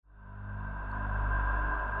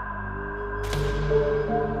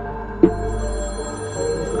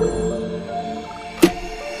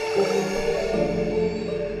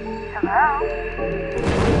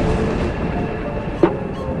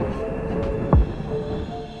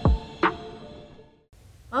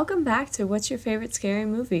Welcome back to What's Your Favorite Scary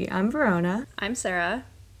Movie? I'm Verona, I'm Sarah.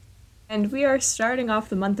 and we are starting off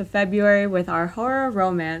the month of February with our horror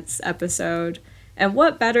romance episode. And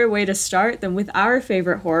what better way to start than with our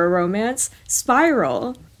favorite horror romance,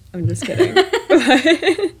 Spiral? I'm just kidding.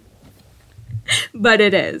 But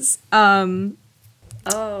it is.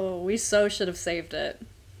 Oh, we so should have saved it.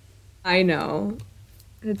 I know.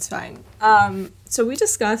 It's fine. So we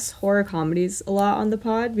discuss horror comedies a lot on the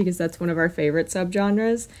pod because that's one of our favorite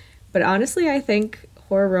subgenres. But honestly, I think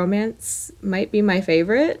horror romance might be my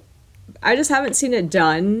favorite. I just haven't seen it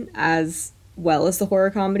done as well as the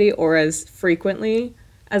horror comedy or as frequently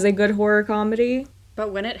as a good horror comedy.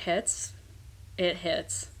 But when it hits, it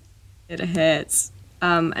hits. It hits.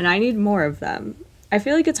 And I need more of them. I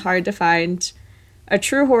feel like it's hard to find a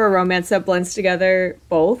true horror romance that blends together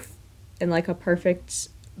both in like a perfect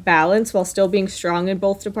balance while still being strong in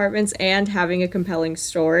both departments and having a compelling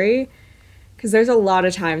story. Because there's a lot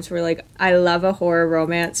of times where like I love a horror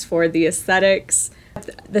romance for the aesthetics.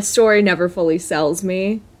 The story never fully sells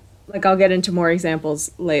me. Like I'll get into more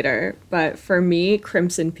examples later. But for me,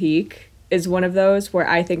 Crimson Peak is one of those where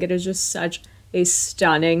I think it is just such a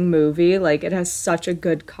stunning movie. Like it has such a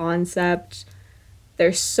good concept.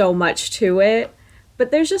 There's so much to it. But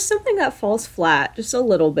there's just something that falls flat just a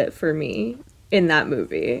little bit for me in that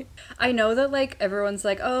movie. I know that like everyone's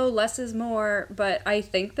like, oh, less is more, but I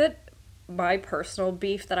think that my personal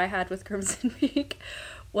beef that I had with Crimson Peak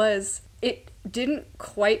was it didn't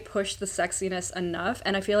quite push the sexiness enough,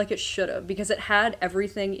 and I feel like it should have, because it had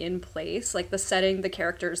everything in place, like the setting, the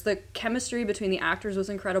characters, the chemistry between the actors was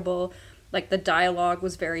incredible, like the dialogue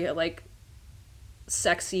was very like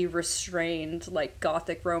sexy, restrained, like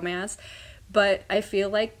gothic romance. But I feel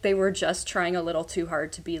like they were just trying a little too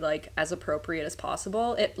hard to be like as appropriate as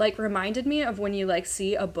possible. It like reminded me of when you like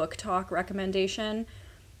see a book talk recommendation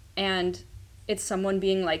and it's someone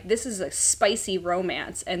being like, this is a spicy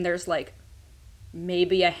romance, and there's like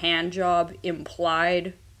maybe a hand job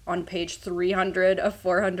implied on page 300 of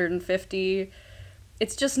 450.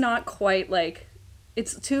 It's just not quite like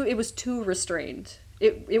it was too restrained.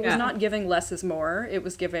 It was not giving less is more. It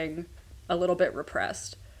was giving a little bit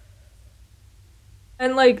repressed.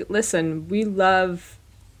 And, like, listen, we love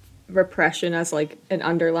repression as, like, an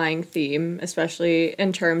underlying theme, especially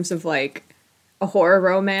in terms of, like, a horror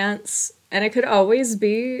romance. And it could always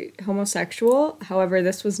be homosexual. However,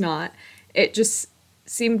 this was not. It just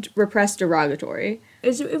seemed repressed derogatory.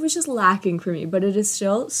 It was just lacking for me, but it is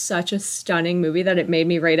still such a stunning movie that it made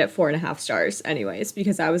me rate it 4.5 stars anyways,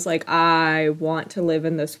 because I was like, I want to live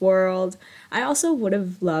in this world. I also would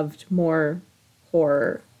have loved more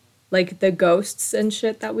horror. Like, the ghosts and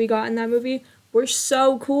shit that we got in that movie were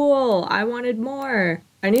so cool. I wanted more.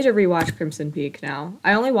 I need to rewatch Crimson Peak now.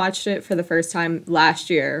 I only watched it for the first time last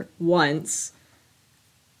year, once.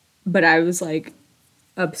 But I was, like,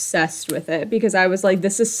 obsessed with it because I was like,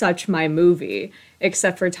 this is such my movie.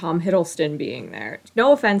 Except for Tom Hiddleston being there.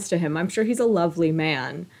 No offense to him. I'm sure he's a lovely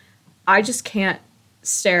man. I just can't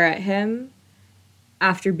stare at him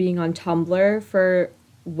after being on Tumblr for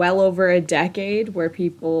well over a decade where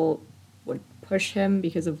people would push him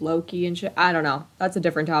because of Loki and shit. I don't know. That's a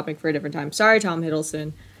different topic for a different time. Sorry, Tom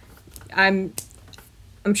Hiddleston. I'm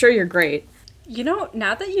sure you're great. You know,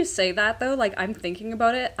 now that you say that, though, like, I'm thinking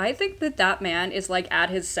about it, I think that that man is, like,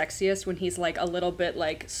 at his sexiest when he's, like, a little bit,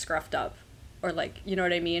 like, scruffed up. Or, like, you know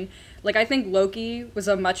what I mean? Like, I think Loki was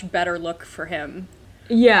a much better look for him.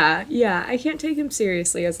 Yeah. I can't take him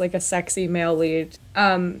seriously as, like, a sexy male lead.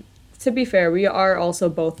 To be fair, we are also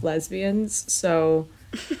both lesbians, so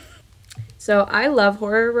I love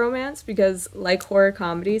horror romance because, like horror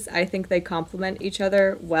comedies, I think they complement each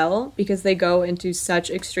other well because they go into such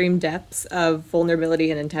extreme depths of vulnerability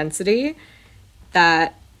and intensity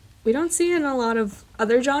that we don't see in a lot of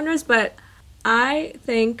other genres, but I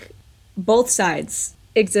think both sides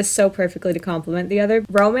exist so perfectly to complement the other.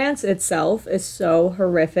 Romance itself is so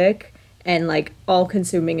horrific and, like,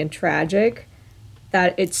 all-consuming and tragic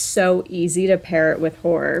that it's so easy to pair it with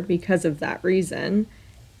horror because of that reason.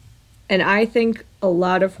 And I think a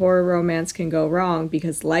lot of horror romance can go wrong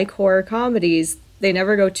because, like horror comedies, they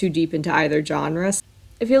never go too deep into either genre.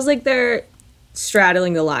 It feels like they're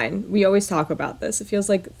straddling the line. We always talk about this. It feels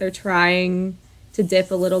like they're trying to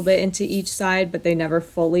dip a little bit into each side, but they never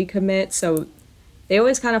fully commit, so they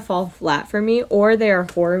always kind of fall flat for me, or they are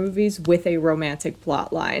horror movies with a romantic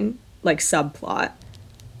plot line, like subplot.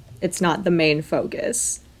 It's not the main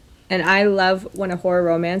focus. And I love when a horror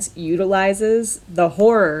romance utilizes the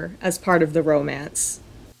horror as part of the romance.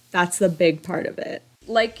 That's the big part of it.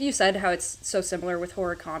 like you said, how it's so similar with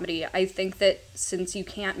horror comedy, I think that since you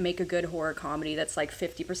can't make a good horror comedy that's like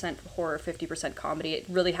 50% horror, 50% comedy, it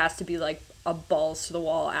really has to be like a balls to the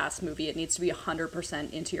wall ass movie. It needs to be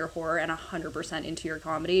 100% into your horror and 100% into your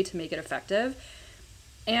comedy to make it effective.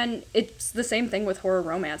 And it's the same thing with horror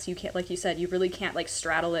romance. You can't, like you said, you really can't like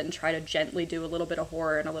straddle it and try to gently do a little bit of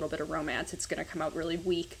horror and a little bit of romance. It's going to come out really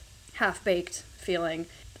weak, half-baked feeling.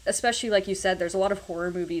 Especially, like you said, there's a lot of horror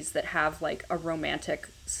movies that have like a romantic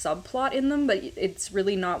subplot in them, but it's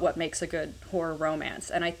really not what makes a good horror romance.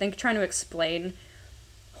 And I think trying to explain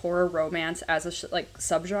horror romance as a like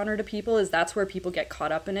subgenre to people is that's where people get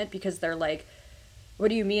caught up in it, because they're like, what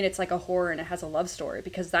do you mean it's like a horror and it has a love story?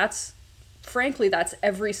 Because that's, frankly, that's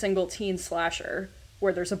every single teen slasher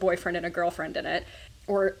where there's a boyfriend and a girlfriend in it,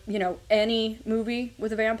 or, you know, any movie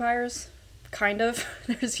with vampires. Kind of.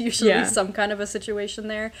 There's usually some kind of a situation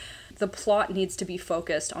there. The plot needs to be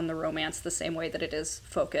focused on the romance the same way that it is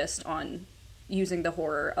focused on using the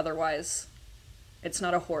horror. Otherwise, it's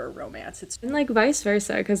not a horror romance. It's and like vice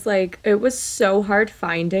versa, because like it was so hard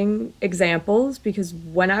finding examples, because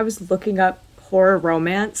when I was looking up horror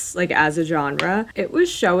romance like as a genre, it was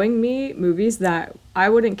showing me movies that I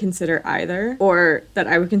wouldn't consider either, or that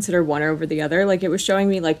I would consider one over the other. Like it was showing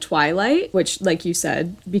me like Twilight, which, like you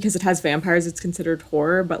said, because it has vampires it's considered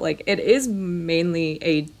horror, but like it is mainly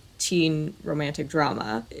a teen romantic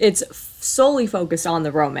drama. It's solely focused on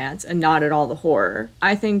the romance and not at all the horror.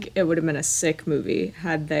 I think it would have been a sick movie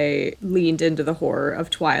had they leaned into the horror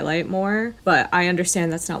of Twilight more, but I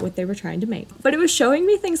understand that's not what they were trying to make. But it was showing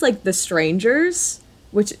me things like The Strangers,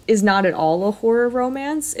 which is not at all a horror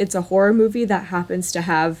romance. It's a horror movie that happens to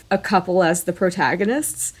have a couple as the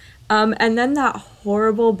protagonists. And then that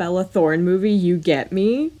horrible Bella Thorne movie, You Get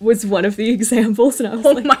Me, was one of the examples, and I was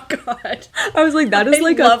oh my god. I was like, that is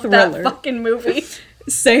like a thriller. I love that fucking movie.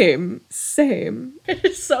 Same.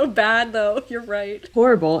 It's so bad, though. You're right.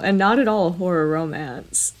 Horrible, and not at all a horror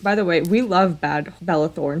romance. By the way, we love bad Bella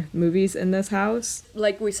Thorne movies in this house.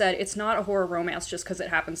 Like we said, it's not a horror romance just because it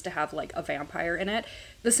happens to have, like, a vampire in it.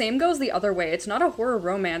 The same goes the other way. It's not a horror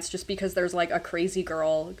romance just because there's, like, a crazy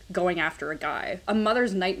girl going after a guy. A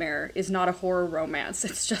Mother's Nightmare is not a horror romance.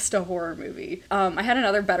 It's just a horror movie. I had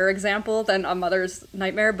another better example than A Mother's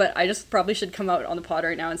Nightmare, but I just probably should come out on the pod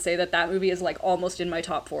right now and say that that movie is, like, almost in my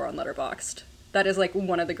top 4 on Letterboxd. That is, like,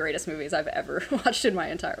 one of the greatest movies I've ever watched in my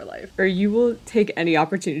entire life. Or you will take any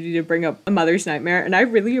opportunity to bring up A Mother's Nightmare, and I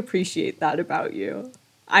really appreciate that about you.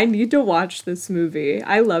 I need to watch this movie.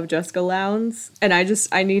 I love Jessica Lowndes, and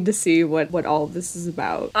I need to see what all of this is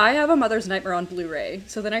about. I have A Mother's Nightmare on Blu-ray,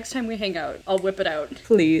 so the next time we hang out, I'll whip it out.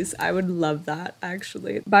 Please, I would love that,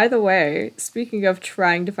 actually. By the way, speaking of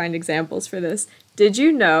trying to find examples for this, did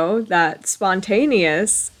you know that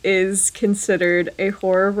Spontaneous is considered a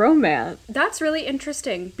horror romance? That's really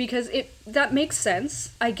interesting, because that makes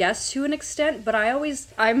sense, I guess, to an extent, but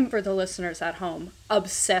I'm, for the listeners at home,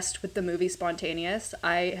 obsessed with the movie Spontaneous.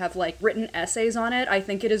 I have, like, written essays on it. I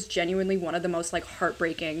think it is genuinely one of the most, like,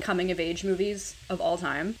 heartbreaking coming-of-age movies of all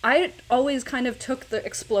time. I always kind of took the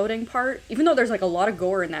exploding part, even though there's, like, a lot of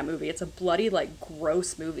gore in that movie. It's a bloody, like,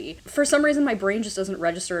 gross movie. For some reason, my brain just doesn't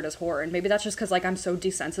register it as horror, and maybe that's just because, like, I'm so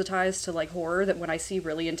desensitized to, like, horror that when I see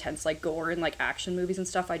really intense, like, gore and, like, action movies and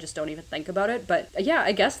stuff, I just don't even think about it. But, yeah,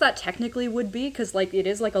 I guess that technically would be, because, like, it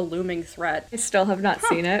is, like, a looming threat. I still have not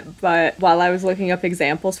seen it, but while I was looking up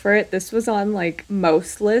examples for it, this was on, like,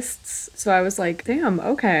 most lists, so I was like, damn,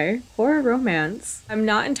 okay, horror romance. I'm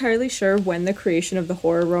not entirely sure when the creation of the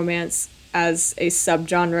horror romance as a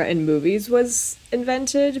subgenre in movies was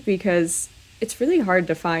invented, because it's really hard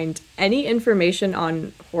to find any information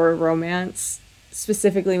on horror romance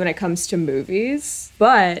specifically when it comes to movies.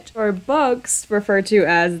 But for books referred to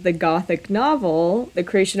as the Gothic novel, the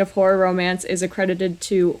creation of horror romance is accredited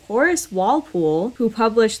to Horace Walpole, who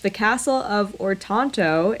published The Castle of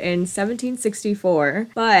Otranto in 1764.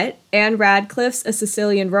 But Anne Radcliffe's A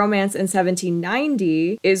Sicilian Romance in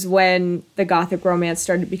 1790 is when the Gothic romance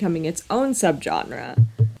started becoming its own subgenre.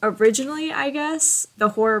 Originally, I guess, the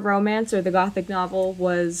horror romance or the Gothic novel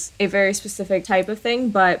was a very specific type of thing,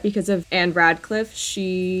 but because of Anne Radcliffe,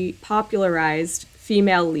 she popularized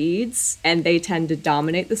female leads, and they tend to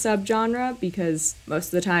dominate the subgenre because most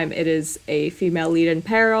of the time it is a female lead in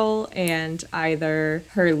peril, and either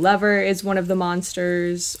her lover is one of the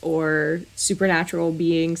monsters or supernatural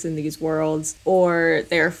beings in these worlds, or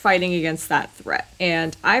they're fighting against that threat.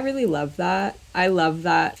 And I really love that. I love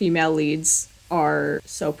that female leads are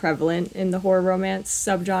so prevalent in the horror romance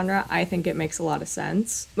subgenre. I think it makes a lot of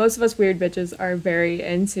sense. Most of us weird bitches are very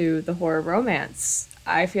into the horror romance.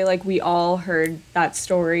 I feel like we all heard that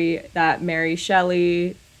story that Mary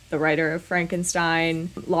Shelley the writer of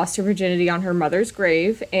Frankenstein, lost her virginity on her mother's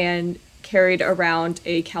grave and carried around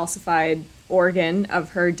a calcified organ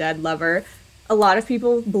of her dead lover. A lot of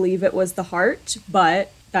people believe it was the heart,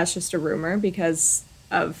 but that's just a rumor because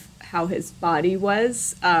of how his body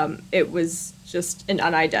was. It was just an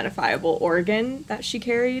unidentifiable organ that she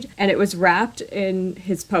carried, and it was wrapped in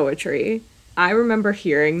his poetry. I remember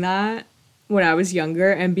hearing that when I was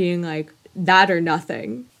younger and being like, that or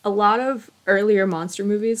nothing. A lot of earlier monster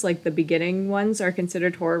movies, like the beginning ones, are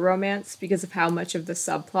considered horror romance because of how much of the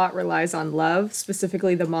subplot relies on love,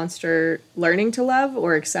 specifically the monster learning to love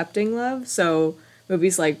or accepting love. So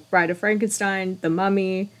movies like Bride of Frankenstein, The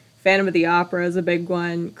Mummy, Phantom of the Opera is a big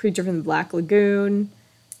one, Creature from the Black Lagoon.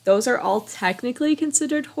 Those are all technically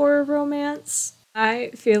considered horror romance.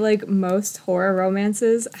 I feel like most horror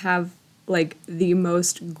romances have like the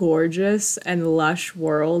most gorgeous and lush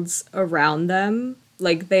worlds around them.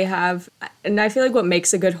 Like they have, and I feel like what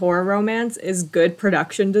makes a good horror romance is good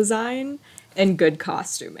production design and good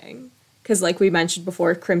costuming. Because like we mentioned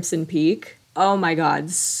before, Crimson Peak, oh my god,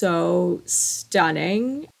 so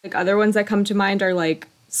stunning. Like other ones that come to mind are like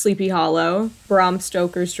Sleepy Hollow, Bram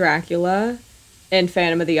Stoker's Dracula, and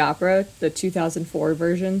Phantom of the Opera, the 2004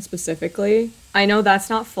 version specifically. I know that's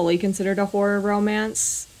not fully considered a horror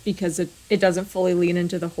romance because it doesn't fully lean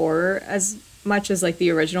into the horror as much as like the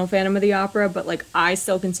original Phantom of the Opera, but like I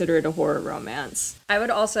still consider it a horror romance. I would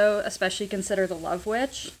also especially consider The Love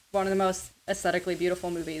Witch one of the most aesthetically beautiful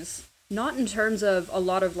movies. Not in terms of a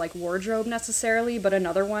lot of like wardrobe necessarily, but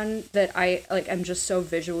another one that I like am just so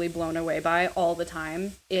visually blown away by all the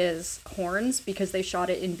time is Horns, because they shot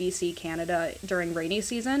it in BC, Canada during rainy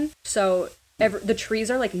season. So the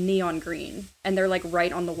trees are like neon green and they're like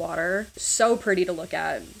right on the water. So pretty to look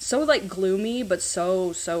at. So like gloomy, but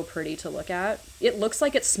so pretty to look at. It looks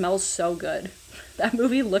like it smells so good. That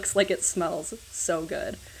movie looks like it smells so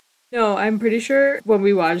good. No, I'm pretty sure when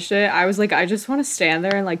we watched it, I was like, I just want to stand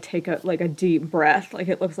there and like take a deep breath. Like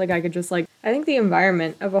it looks like I could just like, I think the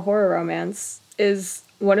environment of a horror romance is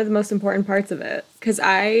one of the most important parts of it. Because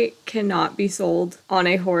I cannot be sold on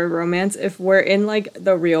a horror romance if we're in like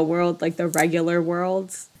the real world, like the regular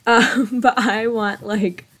worlds. But I want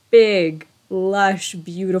like big, lush,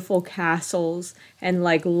 beautiful castles and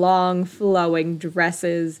like long flowing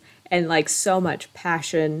dresses and like so much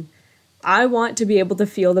passion. I want to be able to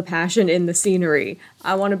feel the passion in the scenery.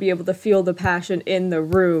 I want to be able to feel the passion in the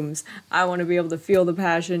rooms. I want to be able to feel the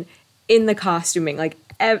passion in the costuming, like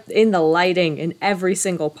in the lighting, in every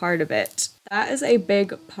single part of it. That is a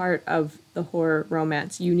big part of the horror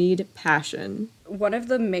romance. You need passion. One of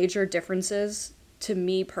the major differences to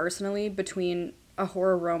me personally between a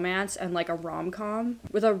horror romance and like a rom-com,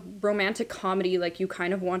 with a romantic comedy, like you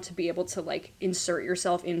kind of want to be able to like insert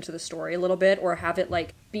yourself into the story a little bit, or have it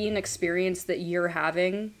like be an experience that you're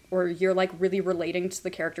having, or you're like really relating to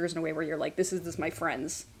the characters in a way where you're like, this is my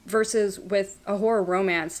friends. Versus with a horror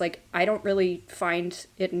romance, like I don't really find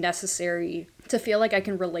it necessary to feel like I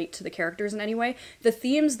can relate to the characters in any way. The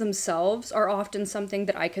themes themselves are often something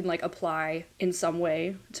that I can like apply in some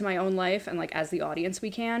way to my own life, and like as the audience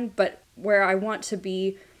we can, but where I want to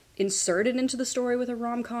be inserted into the story with a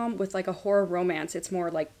rom-com, with like a horror romance, it's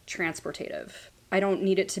more like transportative. I don't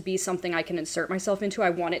need it to be something I can insert myself into.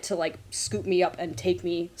 I want it to like scoop me up and take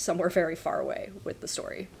me somewhere very far away with the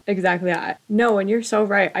story. Exactly. No, and you're so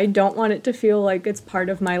right. I don't want it to feel like it's part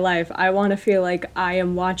of my life. I want to feel like I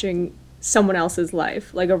am watching someone else's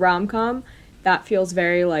life. Like a rom-com, that feels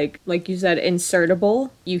very like you said,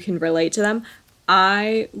 insertable. You can relate to them.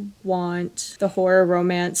 I want the horror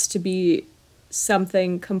romance to be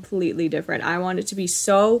something completely different. I want it to be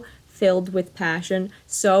so filled with passion,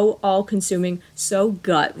 so all-consuming, so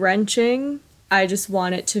gut-wrenching. I just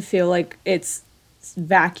want it to feel like it's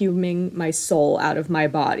vacuuming my soul out of my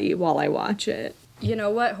body while I watch it. You know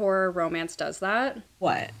what horror romance does that?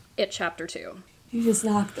 What? It Chapter 2. You just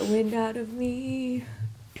knocked the wind out of me.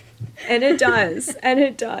 And it does. And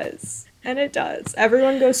it does. And it does.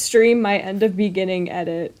 Everyone go stream my end of beginning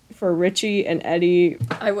edit for Richie and Eddie.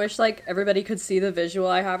 I wish like everybody could see the visual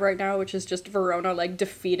I have right now, which is just Verona like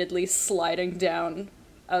defeatedly sliding down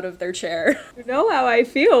out of their chair. You know how I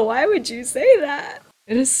feel. Why would you say that?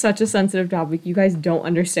 It is such a sensitive topic. You guys don't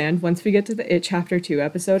understand. Once we get to the It Chapter 2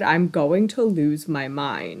 episode, I'm going to lose my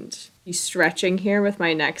mind. He's stretching here with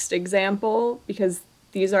my next example because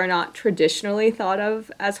these are not traditionally thought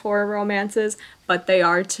of as horror romances, but they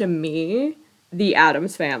are to me. The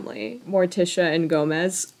Addams Family, Morticia and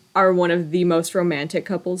Gomez, are one of the most romantic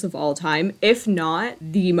couples of all time, if not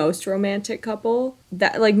the most romantic couple.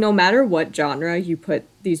 That like no matter what genre you put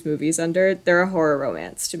these movies under, they're a horror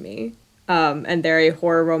romance to me. And they're a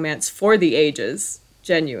horror romance for the ages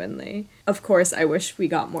genuinely. Of course, I wish we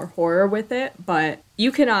got more horror with it, but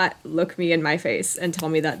you cannot look me in my face and tell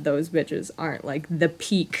me that those bitches aren't like the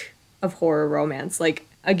peak of horror romance. Like,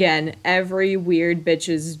 again, every weird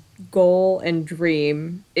bitch's goal and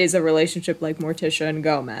dream is a relationship like Morticia and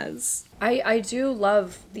Gomez. I do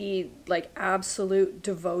love the like absolute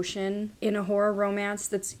devotion in a horror romance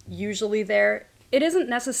that's usually there. It isn't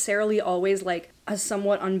necessarily always like a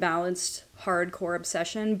somewhat unbalanced hardcore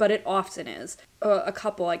obsession, but it often is. A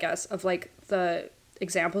couple, I guess, of like the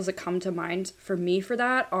examples that come to mind for me for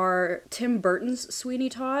that are Tim Burton's Sweeney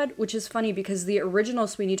Todd, which is funny because the original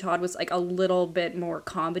Sweeney Todd was like a little bit more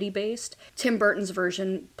comedy based. Tim Burton's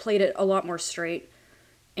version played it a lot more straight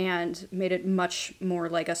and made it much more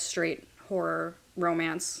like a straight horror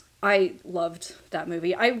romance. I loved that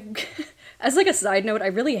movie. As like a side note, I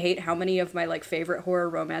really hate how many of my like favorite horror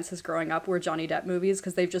romances growing up were Johnny Depp movies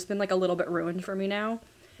because they've just been like a little bit ruined for me now.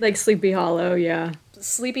 Like Sleepy Hollow, yeah.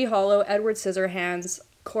 Sleepy Hollow, Edward Scissorhands,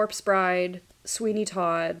 Corpse Bride, Sweeney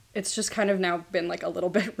Todd. It's just kind of now been like a little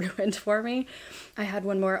bit ruined for me. I had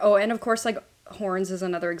one more. Oh, and of course like Horns is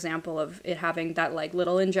another example of it having that like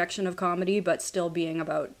little injection of comedy but still being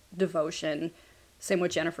about devotion. Same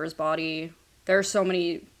with Jennifer's Body. There are so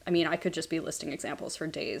many, I mean, I could just be listing examples for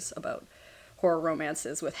days about horror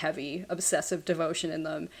romances with heavy, obsessive devotion in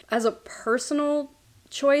them. As a personal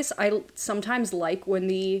choice, I sometimes like when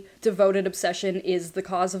the devoted obsession is the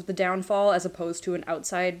cause of the downfall as opposed to an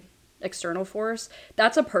outside external force.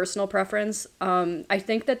 That's a personal preference. I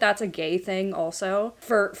think that that's a gay thing also.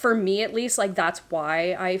 For me at least, like that's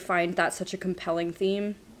why I find that such a compelling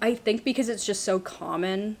theme. I think because it's just so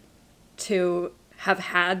common to have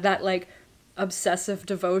had that like obsessive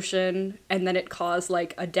devotion and then it caused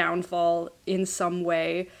like a downfall in some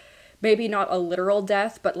way. Maybe not a literal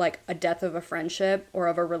death, but like a death of a friendship or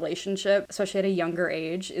of a relationship, especially at a younger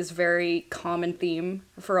age, is very common theme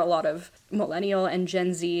for a lot of millennial and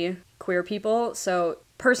Gen Z queer people. So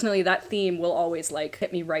personally, that theme will always like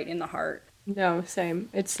hit me right in the heart. No, same.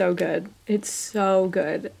 It's so good. It's so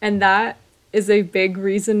good. And that is a big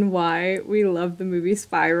reason why we love the movie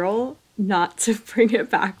Spiral. Not to bring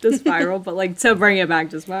it back to Spiral, but like to bring it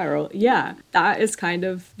back to Spiral. Yeah, that is kind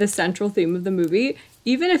of the central theme of the movie.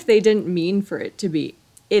 Even if they didn't mean for it to be,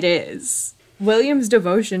 it is. William's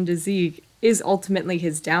devotion to Zeke is ultimately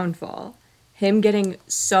his downfall. Him getting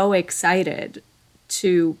so excited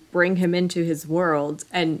to bring him into his world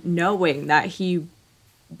and knowing that he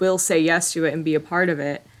will say yes to it and be a part of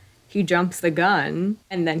it, he jumps the gun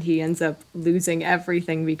and then he ends up losing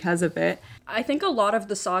everything because of it. I think a lot of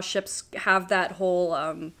the Saw ships have that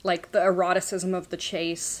whole, like, the eroticism of the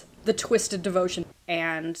chase, the twisted devotion,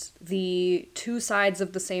 and the two sides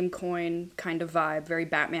of the same coin kind of vibe, very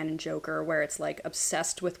Batman and Joker, where it's, like,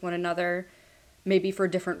 obsessed with one another, maybe for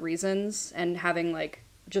different reasons, and having, like,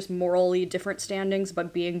 just morally different standings,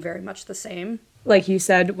 but being very much the same. Like you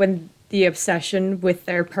said, when the obsession with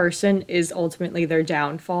their person is ultimately their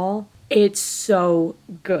downfall, it's so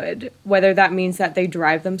good. Whether that means that they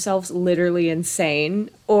drive themselves literally insane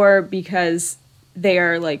or because they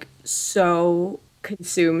are like so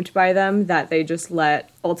consumed by them that they just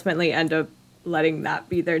ultimately end up letting that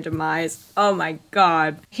be their demise. Oh my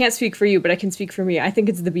god. I can't speak for you, but I can speak for me. I think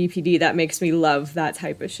it's the BPD that makes me love that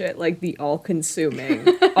type of shit. Like the all-consuming,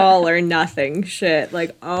 all or nothing shit.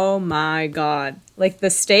 Like, oh my god. Like the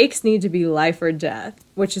stakes need to be life or death,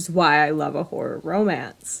 which is why I love a horror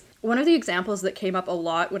romance. One of the examples that came up a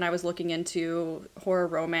lot when I was looking into horror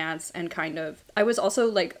romance and I was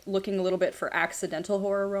also like looking a little bit for accidental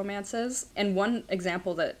horror romances. And one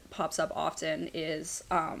example that pops up often is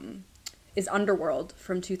Underworld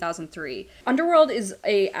from 2003. Underworld is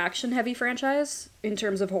a action-heavy franchise in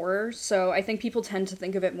terms of horror, so I think people tend to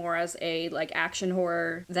think of it more as a like action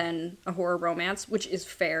horror than a horror romance, which is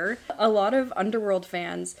fair. A lot of Underworld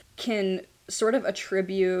fans can sort of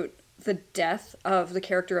attribute the death of the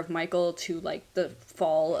character of Michael to like the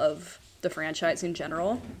fall of the franchise in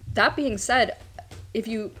general. That being said, if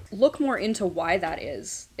you look more into why that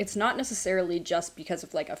is, it's not necessarily just because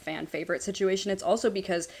of like a fan favorite situation, it's also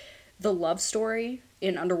because the love story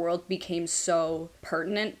in Underworld became so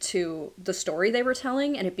pertinent to the story they were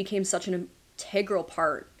telling, and it became such an integral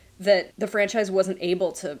part that the franchise wasn't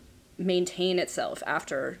able to maintain itself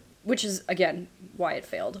after, which is, again, why it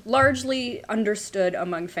failed. Largely understood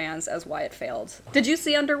among fans as why it failed. Did you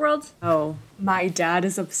see Underworld? Oh, my dad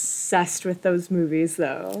is obsessed with those movies,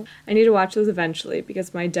 though. I need to watch those eventually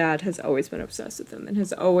because my dad has always been obsessed with them and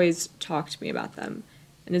has always talked to me about them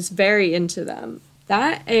and is very into them.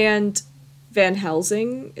 That and Van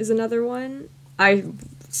Helsing is another one. I've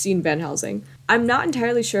seen Van Helsing. I'm not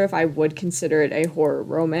entirely sure if I would consider it a horror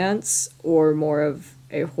romance or more of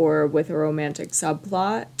a horror with a romantic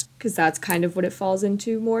subplot, because that's kind of what it falls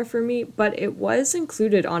into more for me, but it was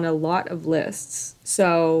included on a lot of lists.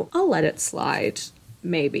 So I'll let it slide.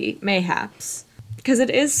 Maybe. Mayhaps. Because it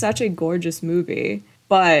is such a gorgeous movie.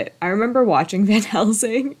 But I remember watching Van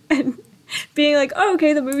Helsing and being like, oh,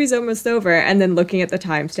 okay, the movie's almost over. And then looking at the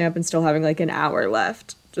timestamp and still having like an hour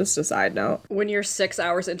left. Just a side note. When you're 6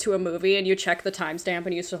 hours into a movie and you check the timestamp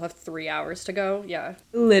and you still have 3 hours to go, yeah.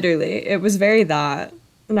 Literally, it was very that.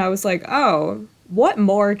 And I was like, oh, what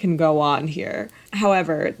more can go on here?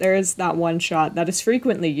 However, there is that one shot that is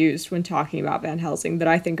frequently used when talking about Van Helsing that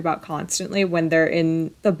I think about constantly when they're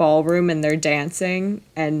in the ballroom and they're dancing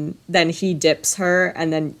and then he dips her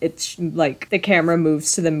and then it's like the camera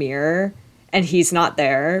moves to the mirror and he's not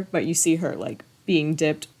there, but you see her like being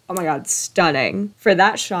dipped. Oh my god, stunning. For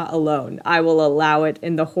that shot alone, I will allow it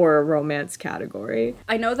in the horror romance category.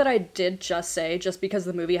 I know that I did just say just because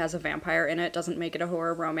the movie has a vampire in it doesn't make it a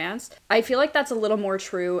horror romance. I feel like that's a little more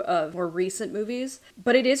true of more recent movies,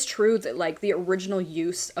 but it is true that like the original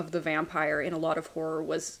use of the vampire in a lot of horror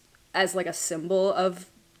was as like a symbol of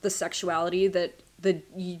the sexuality that the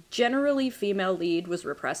generally female lead was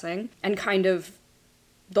repressing, and kind of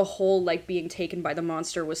the whole like being taken by the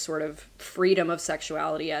monster was sort of freedom of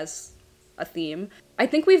sexuality as a theme. I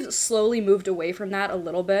think we've slowly moved away from that a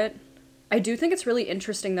little bit. I do think it's really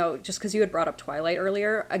interesting though, just because you had brought up Twilight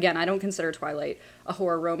earlier. Again, I don't consider Twilight a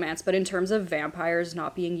horror romance, but in terms of vampires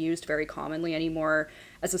not being used very commonly anymore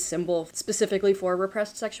as a symbol specifically for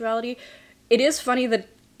repressed sexuality, it is funny that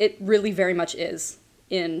it really very much is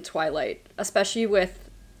in Twilight, especially with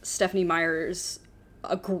Stephenie Meyer's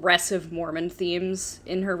aggressive Mormon themes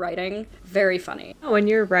in her writing. Very funny. Oh, and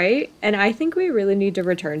you're right. And I think we really need to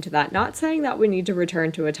return to that. Not saying that we need to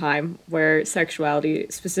return to a time where sexuality,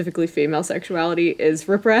 specifically female sexuality, is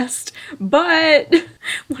repressed. But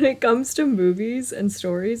when it comes to movies and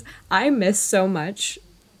stories, I miss so much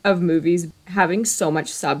of movies having so much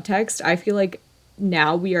subtext. I feel like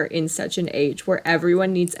now we are in such an age where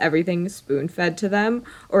everyone needs everything spoon-fed to them,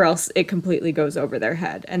 or else it completely goes over their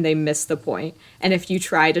head and they miss the point. And if you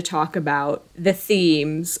try to talk about the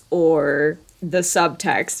themes or the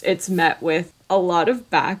subtext, it's met with a lot of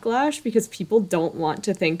backlash because people don't want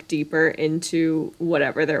to think deeper into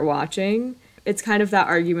whatever they're watching. It's kind of that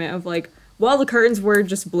argument of like, well, the curtains were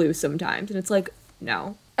just blue sometimes. And it's like,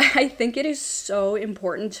 no. I think it is so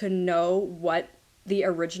important to know what the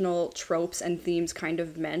original tropes and themes kind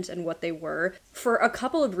of meant and what they were for a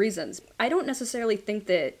couple of reasons. I don't necessarily think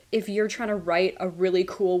that if you're trying to write a really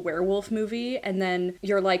cool werewolf movie and then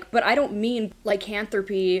you're like, but I don't mean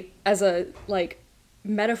lycanthropy as a like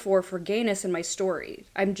metaphor for gayness in my story.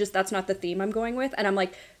 That's not the theme I'm going with. And I'm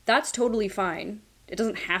like, that's totally fine. It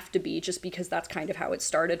doesn't have to be just because that's kind of how it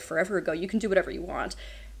started forever ago. You can do whatever you want.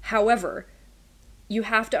 However, you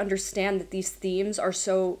have to understand that these themes are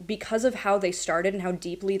so, because of how they started and how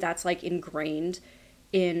deeply that's like ingrained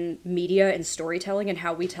in media and storytelling and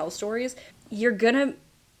how we tell stories, you're gonna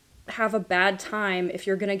have a bad time if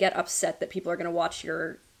you're gonna get upset that people are gonna watch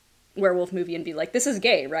your werewolf movie and be like, this is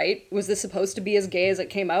gay, right? Was this supposed to be as gay as it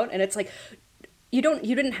came out? And it's like, you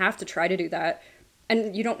didn't have to try to do that.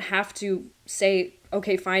 And you don't have to say,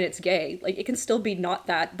 okay, fine, it's gay. Like, it can still be not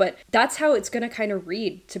that, but that's how it's gonna kind of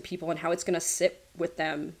read to people and how it's gonna sit with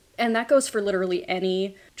them. And that goes for literally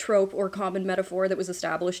any trope or common metaphor that was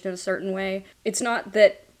established in a certain way. It's not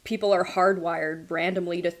that people are hardwired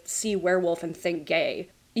randomly to see werewolf and think gay.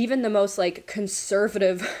 Even the most, like,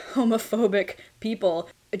 conservative, homophobic people,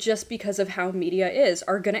 just because of how media is,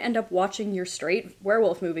 are gonna end up watching your straight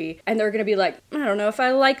werewolf movie, and they're gonna be like, I don't know if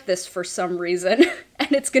I like this for some reason.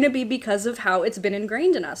 And it's gonna be because of how it's been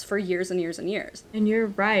ingrained in us for years and years and years. And you're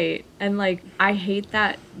right. And, like, I hate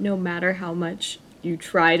that no matter how much you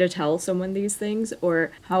try to tell someone these things,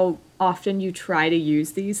 or how often you try to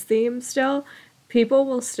use these themes still, people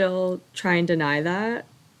will still try and deny that.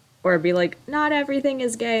 Or be like, not everything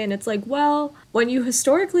is gay. And it's like, well, when you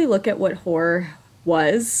historically look at what horror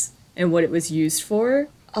was and what it was used for,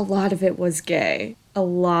 a lot of it was gay. A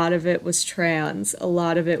lot of it was trans. A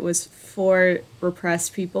lot of it was for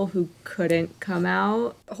repressed people who couldn't come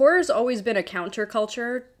out. Horror's always been a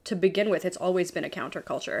counterculture. To begin with, it's always been a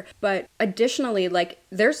counterculture. But additionally, like,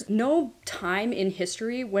 there's no time in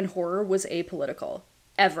history when horror was apolitical.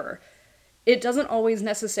 Ever. It doesn't always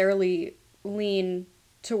necessarily lean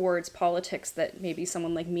towards politics that maybe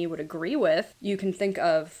someone like me would agree with. You can think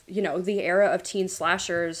of, the era of teen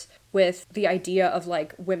slashers with the idea of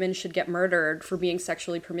like women should get murdered for being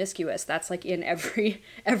sexually promiscuous. That's like in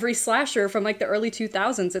every slasher from like the early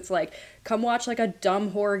 2000s. It's like, come watch like a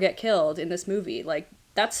dumb whore get killed in this movie. Like,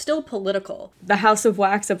 That's still political. The House of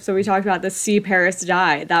Wax episode we talked about, the See Paris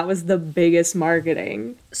Die, that was the biggest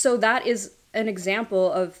marketing. So that is an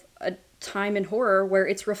example of a time in horror where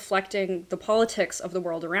it's reflecting the politics of the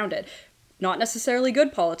world around it. Not necessarily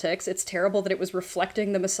good politics. It's terrible that it was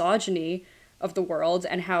reflecting the misogyny of the world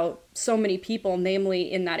and how so many people,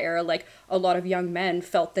 namely in that era, like a lot of young men,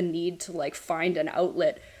 felt the need to like find an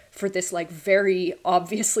outlet for this like very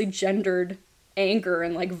obviously gendered anger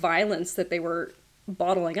and like violence that they were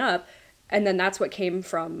bottling up. And then that's what came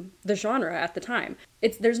from the genre at the time.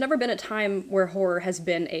 There's never been a time where horror has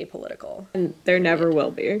been apolitical. And there never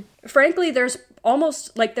will be. Frankly, there's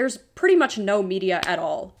pretty much no media at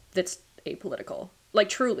all that's apolitical. Like,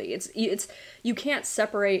 truly, it's you can't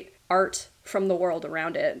separate art from the world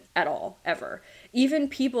around it at all, ever. Even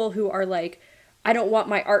people who are like, I don't want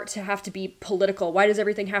my art to have to be political. Why does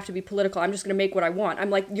everything have to be political? I'm just going to make what I want. I'm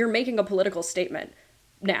like, you're making a political statement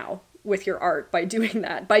now with your art by doing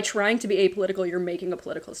that. By trying to be apolitical, you're making a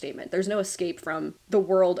political statement. There's no escape from the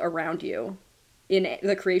world around you in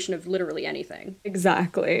the creation of literally anything.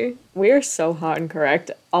 Exactly. We are so hot and correct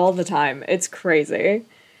all the time. It's crazy.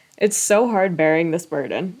 It's so hard bearing this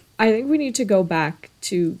burden. I think we need to go back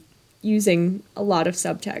to using a lot of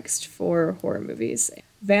subtext for horror movies.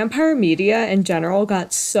 Vampire media in general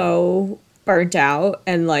got so burnt out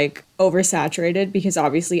and like oversaturated because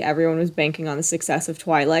obviously everyone was banking on the success of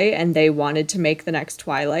Twilight and they wanted to make the next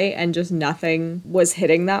Twilight and just nothing was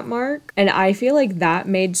hitting that mark. And I feel like that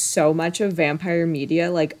made so much of vampire media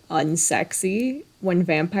like unsexy when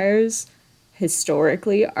vampires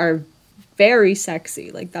historically are very sexy.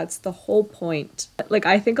 Like that's the whole point. Like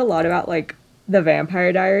I think a lot about like The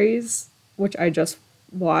Vampire Diaries, which I just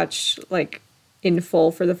watched like in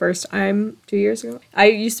full for the first time 2 years ago. I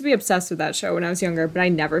used to be obsessed with that show when I was younger, but I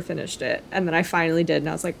never finished it. And then I finally did, and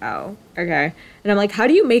I was like, oh, okay. And I'm like, how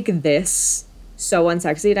do you make this so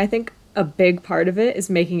unsexy? And I think a big part of it is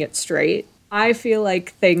making it straight. I feel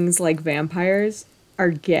like things like vampires are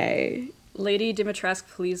gay. Lady Dimitrescu,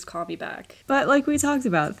 please call me back. But like we talked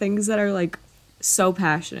about, things that are like so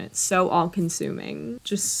passionate, so all-consuming,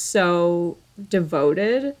 just so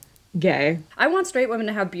devoted, gay. I want straight women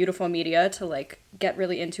to have beautiful media to like get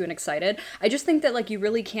really into and excited. I just think that like you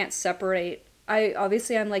really can't separate.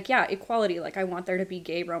 I'm like, yeah, equality. Like I want there to be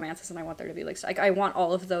gay romances and I want there to be like I want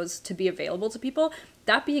all of those to be available to people.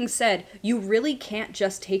 That being said, you really can't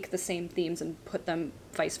just take the same themes and put them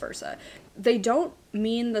vice versa. They don't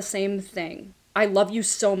mean the same thing. I love you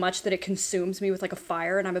so much that it consumes me with like a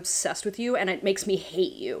fire and I'm obsessed with you and it makes me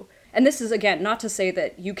hate you. And this is, again, not to say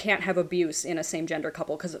that you can't have abuse in a same-gender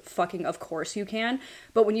couple, because fucking of course you can.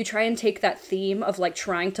 But when you try and take that theme of, like,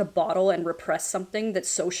 trying to bottle and repress something that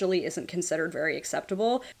socially isn't considered very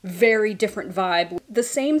acceptable, very different vibe. The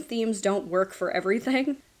same themes don't work for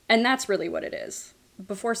everything, and that's really what it is.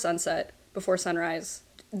 Before Sunset, Before Sunrise,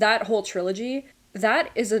 that whole trilogy,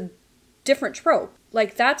 that is a different trope.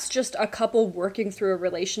 Like, that's just a couple working through a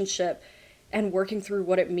relationship and working through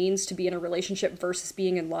what it means to be in a relationship versus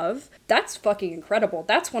being in love. That's fucking incredible.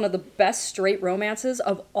 That's one of the best straight romances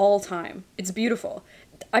of all time. It's beautiful.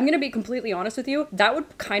 I'm gonna be completely honest with you, that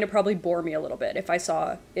would kind of probably bore me a little bit if I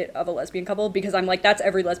saw it of a lesbian couple, because I'm like, that's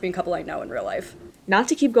every lesbian couple I know in real life. Not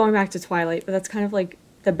to keep going back to Twilight, but that's kind of like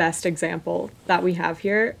the best example that we have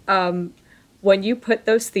here. When you put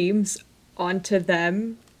those themes onto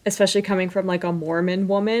them, especially coming from like a Mormon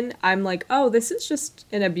woman, I'm like, oh, this is just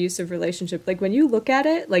an abusive relationship. Like when you look at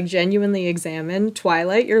it, like genuinely examine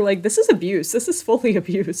Twilight, you're like, this is abuse. This is fully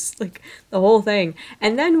abuse. Like the whole thing.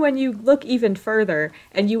 And then when you look even further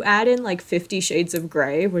and you add in like 50 Shades of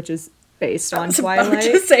Grey, which is based on Twilight, about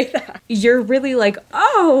to say that. You're really like,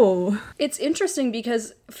 oh. It's interesting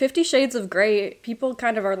because 50 Shades of Grey, people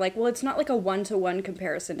kind of are like, well, it's not like a one-to-one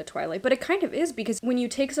comparison to Twilight, but it kind of is, because when you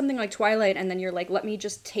take something like Twilight and then you're like, let me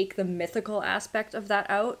just take the mythical aspect of that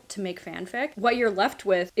out to make fanfic, what you're left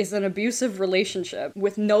with is an abusive relationship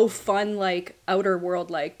with no fun, like, outer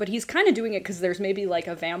world, like, but he's kind of doing it because there's maybe like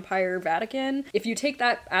a vampire Vatican. If you take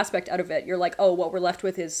that aspect out of it, you're like, oh, what we're left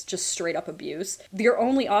with is just straight up abuse. Your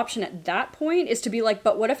only option at that point is to be like,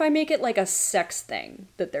 but what if I make it like a sex thing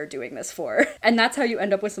that they're doing this for? And that's how you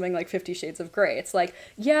end up with something like 50 Shades of Grey. It's like,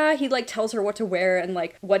 yeah, he like tells her what to wear and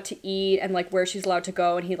like what to eat and like where she's allowed to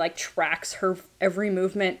go, and he like tracks her every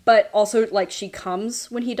movement, but also like she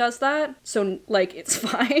comes when he does that, so like it's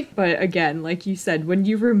fine. But again, like you said, when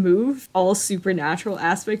you remove all supernatural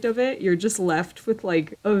aspect of it, you're just left with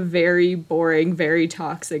like a very boring, very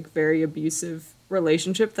toxic, very abusive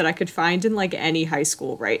relationship that I could find in like any high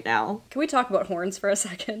school right now. Can we talk about horns for a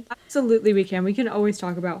second? Absolutely, we can. We can always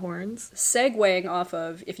talk about horns. Segueing off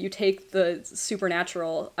of, if you take the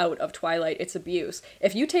supernatural out of Twilight, it's abuse.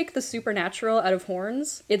 If you take the supernatural out of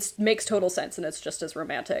horns, it makes total sense and it's just as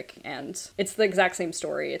romantic. And it's the exact same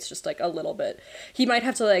story. It's just like a little bit. He might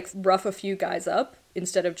have to like rough a few guys up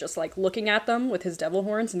instead of just like looking at them with his devil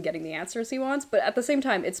horns and getting the answers he wants. But at the same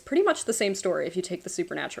time, it's pretty much the same story if you take the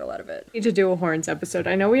supernatural out of it. We need to do a horns episode.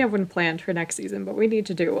 I know we have one planned for next season, but we need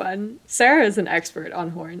to do one. Sarah is an expert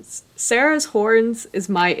on horns. Sarah's horns is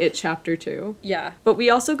my it chapter too. Yeah. But we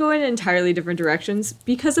also go in entirely different directions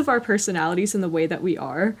because of our personalities and the way that we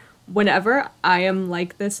are. Whenever I am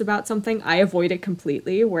like this about something, I avoid it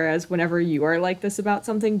completely, whereas whenever you are like this about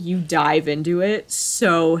something, you dive into it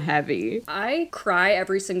so heavy. I cry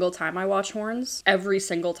every single time I watch Horns. Every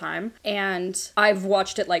single time. And I've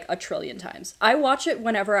watched it like a trillion times. I watch it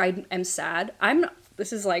whenever I am sad.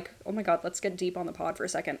 This is like, oh my god, let's get deep on the pod for a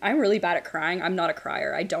second. I'm really bad at crying. I'm not a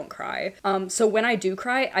crier. I don't cry. So when I do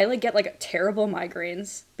cry, I like get like terrible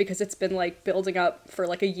migraines because it's been like building up for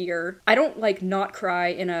like a year. I don't like not cry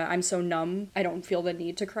in a I'm so numb, I don't feel the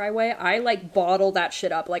need to cry way. I like bottle that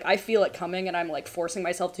shit up. Like I feel it coming and I'm like forcing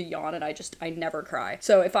myself to yawn and I never cry.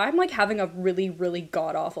 So if I'm like having a really, really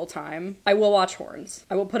god awful time, I will watch Horns.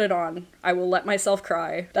 I will put it on. I will let myself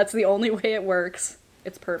cry. That's the only way it works.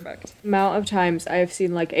 It's perfect. Amount of times I have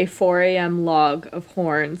seen like a 4 a.m. log of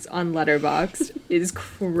horns on Letterboxd is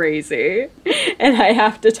crazy. And I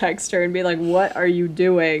have to text her and be like, what are you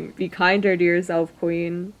doing? Be kinder to yourself,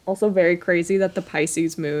 queen. Also very crazy that the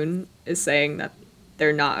Pisces moon is saying that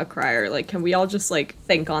they're not a crier. Like, can we all just like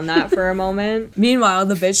think on that for a moment? Meanwhile,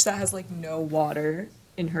 the bitch that has like no water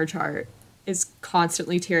in her chart is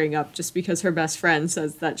constantly tearing up just because her best friend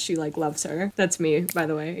says that she like loves her. That's me, by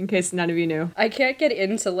the way, in case none of you knew. I can't get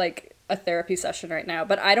into like a therapy session right now,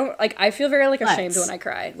 but I don't like, I feel very like ashamed when I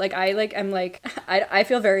cry. Like I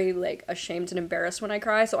feel very like ashamed and embarrassed when I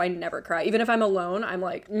cry, so I never cry. Even if I'm alone, I'm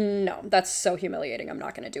like, no, that's so humiliating. I'm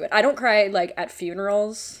not gonna do it. I don't cry like at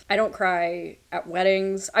funerals. I don't cry at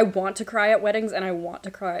weddings. I want to cry at weddings and I want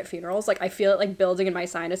to cry at funerals. Like I feel it like building in my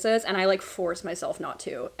sinuses and I like force myself not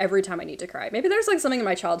to every time I need to cry. Maybe there's like something in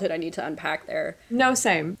my childhood I need to unpack there. No,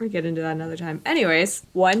 same. We'll get into that another time. Anyways,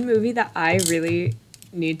 one movie that I really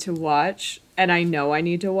need to watch, and I know I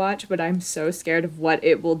need to watch, but I'm so scared of what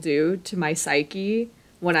it will do to my psyche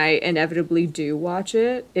when I inevitably do watch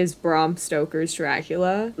it, is Bram Stoker's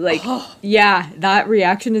Dracula. Like, yeah, that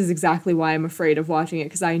reaction is exactly why I'm afraid of watching it,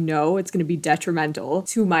 because I know it's going to be detrimental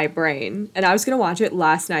to my brain. And I was going to watch it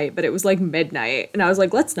last night, but it was like midnight, and I was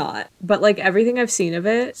like, let's not. But like everything I've seen of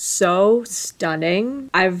it, so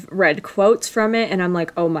stunning. I've read quotes from it, and I'm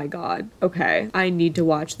like, oh my god, okay, I need to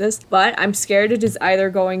watch this. But I'm scared it is either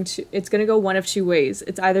it's going to go one of two ways.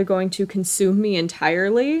 It's either going to consume me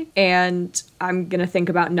entirely, and I'm gonna think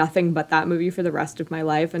about nothing but that movie for the rest of my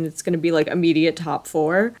life, and it's gonna be like immediate top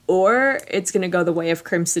 4, or it's gonna go the way of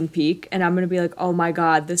Crimson Peak, and I'm gonna be like, oh my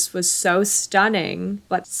god, this was so stunning,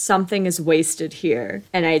 but something is wasted here,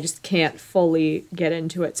 and I just can't fully get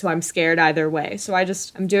into it, so I'm scared either way. So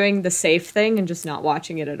I'm doing the safe thing and just not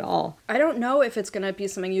watching it at all. I don't know if it's gonna be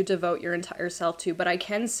something you devote your entire self to, but I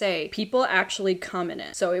can say people actually come in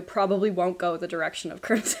it, so it probably won't go the direction of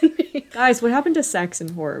Crimson Peak. Guys, what happened to sex in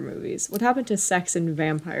horror movies? What happened to sex in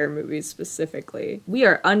vampire movies specifically? We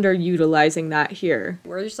are underutilizing that here.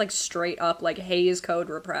 We're just like straight up like Hays Code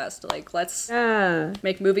repressed. Like let's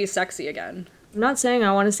make movies sexy again. I'm not saying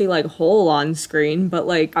I want to see like whole on screen, but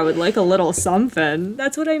like I would like a little something.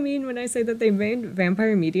 That's what I mean when I say that they made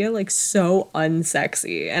vampire media like so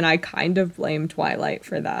unsexy, and I kind of blame Twilight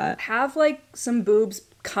for that. Have like some boobs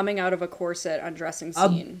coming out of a corset undressing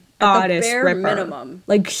scene. Goddess at the bare ripper. minimum.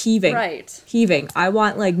 Like heaving. Right. Heaving. I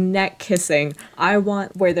want like neck kissing. I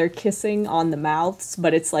want where they're kissing on the mouths,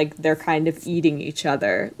 but it's like they're kind of eating each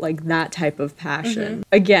other. Like that type of passion.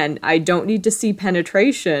 Mm-hmm. Again, I don't need to see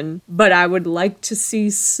penetration, but I would like to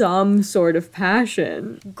see some sort of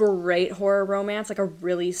passion. Great horror romance, like a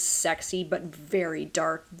really sexy but very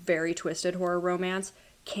dark, very twisted horror romance.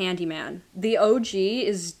 Candyman. The OG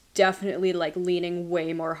is definitely like leaning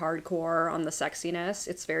way more hardcore on the sexiness.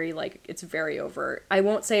 It's very overt. I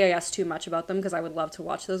won't say yes too much about them because I would love to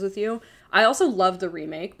watch those with you. I also love the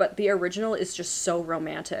remake, but the original is just so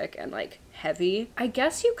romantic and like heavy. I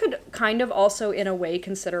guess you could kind of also in a way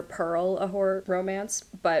consider Pearl a horror romance,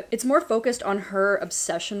 but it's more focused on her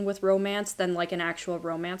obsession with romance than like an actual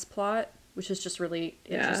romance plot, which is just really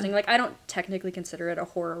interesting. Like, I don't technically consider it a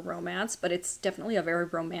horror romance, but it's definitely a very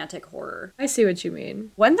romantic horror. I see what you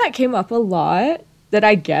mean. One that came up a lot that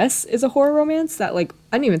I guess is a horror romance that, like,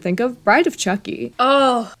 I didn't even think of. Bride of Chucky.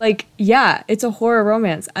 Oh, Like, yeah, it's a horror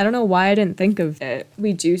romance. I don't know why I didn't think of it.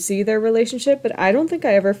 We do see their relationship, but I don't think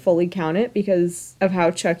I ever fully count it because of how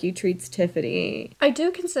Chucky treats Tiffany. I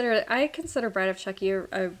consider Bride of Chucky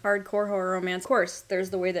a hardcore horror romance. Of course, there's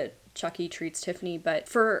the way that Chucky treats Tiffany, but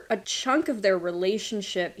for a chunk of their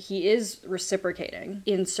relationship, he is reciprocating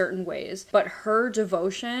in certain ways. But her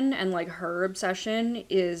devotion and like her obsession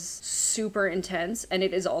is super intense, and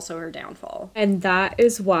it is also her downfall. And that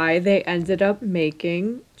is why they ended up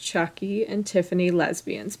making Chucky and Tiffany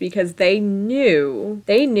lesbians, because they knew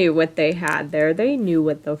what they had there. They knew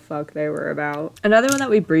what the fuck they were about. Another one that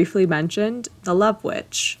we briefly mentioned, the Love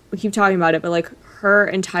Witch. We keep talking about it, but like her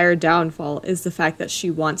entire downfall is the fact that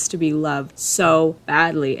she wants to be loved so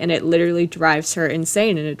badly, and it literally drives her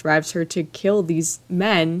insane, and it drives her to kill these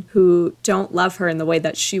men who don't love her in the way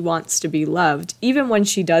that she wants to be loved, even when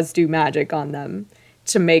she does do magic on them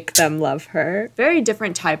to make them love her. Very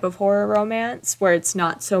different type of horror romance where it's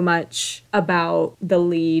not so much about the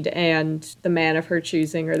lead and the man of her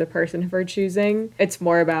choosing or the person of her choosing. It's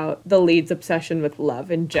more about the lead's obsession with love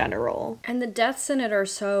in general. And the deaths in it are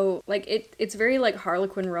so, like, it's very like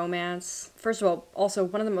Harlequin romance. First of all, also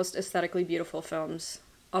one of the most aesthetically beautiful films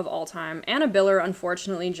of all time. Anna Biller,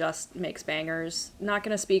 unfortunately, just makes bangers. Not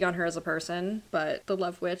gonna speak on her as a person, but The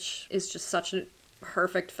Love Witch is just such a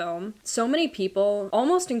perfect film. So many people,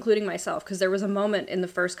 almost including myself, because there was a moment in the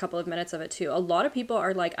first couple of minutes of it too, a lot of people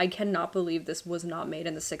are like, I cannot believe this was not made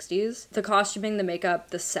in the 60s. The costuming, the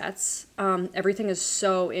makeup, the sets, everything is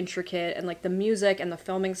so intricate, and like the music and the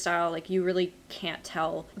filming style, like you really can't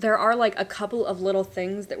tell. There are like a couple of little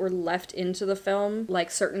things that were left into the film,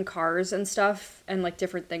 like certain cars and stuff and like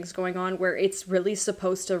different things going on, where it's really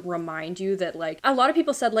supposed to remind you that, like, a lot of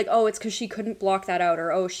people said like, oh, it's because she couldn't block that out,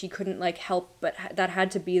 or oh, she couldn't like help, but that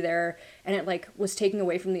had to be there, and it like was taking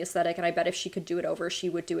away from the aesthetic, and I bet if she could do it over, she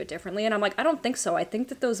would do it differently. And I'm like, I don't think so. I think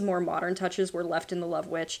that those more modern touches were left in The Love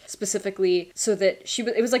Witch specifically so that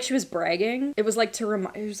it was like she was bragging. It was like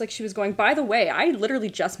it was like she was going, by the way, I literally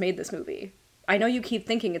just made this movie. I know you keep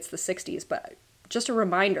thinking it's the 60s, but just a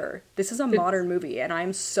reminder, this is a modern movie, and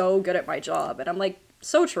I'm so good at my job. And I'm like,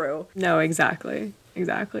 so true. No, exactly.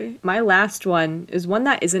 Exactly. My last one is one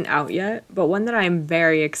that isn't out yet, but one that I'm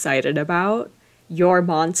very excited about. Your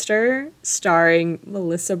Monster, starring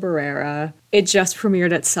Melissa Barrera. It just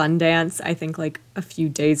premiered at Sundance, I think like a few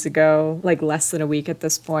days ago, like less than a week at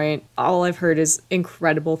this point. All I've heard is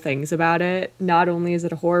incredible things about it. Not only is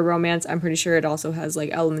it a horror romance, I'm pretty sure it also has like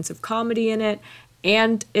elements of comedy in it,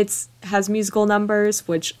 and has musical numbers,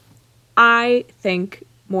 which I think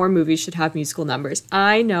more movies should have musical numbers.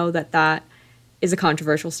 I know that is a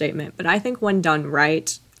controversial statement, but I think when done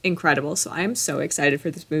right, incredible. So I am so excited for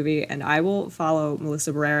this movie, and I will follow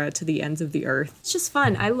Melissa Barrera to the ends of the earth. It's just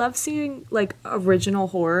fun. I love seeing like original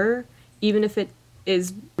horror, even if it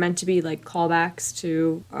is meant to be like callbacks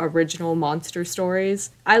to original monster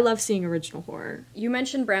stories. I love seeing original horror. You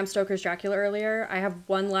mentioned Bram Stoker's Dracula earlier. I have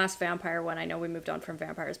one last vampire one. I know we moved on from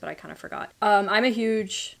vampires, but I kind of forgot. I'm a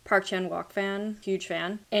huge Park Chan-wook fan, huge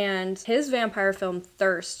fan. And his vampire film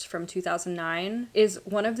Thirst from 2009 is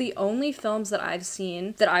one of the only films that I've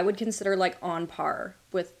seen that I would consider like on par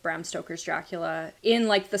with Bram Stoker's Dracula in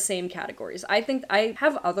like the same categories. I think I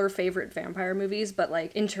have other favorite vampire movies, but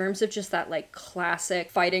like in terms of just that like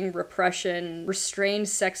classic fighting repression, restrained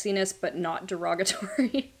sexiness, but not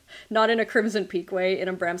derogatory. Not in a Crimson Peak way, in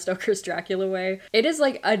a Bram Stoker's Dracula way. It is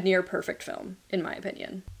like a near perfect film, in my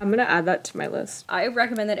opinion. I'm gonna add that to my list. I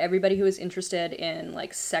recommend that everybody who is interested in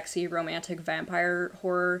like sexy romantic vampire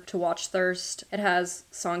horror to watch Thirst. It has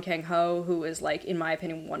Song Kang-ho, who is like, in my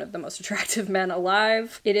opinion, one of the most attractive men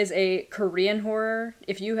alive. It is a Korean horror.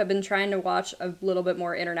 If you have been trying to watch a little bit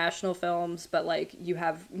more international films, but like you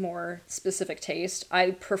have more specific taste,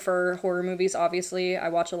 I prefer horror movies, obviously. I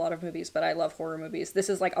watch a lot of movies, but I love horror movies. This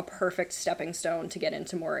is like a perfect stepping stone to get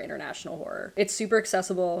into more international horror. It's super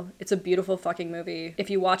accessible. It's a beautiful fucking movie. If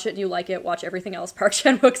you watch it and you like it, watch everything else Park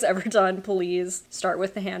Chan-wook's ever done, please. Start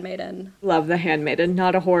with The Handmaiden. Love The Handmaiden.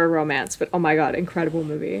 Not a horror romance, but oh my god, incredible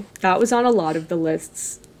movie. That was on a lot of the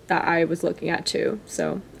lists that I was looking at too,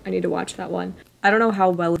 so I need to watch that one. I don't know how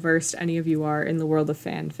well versed any of you are in the world of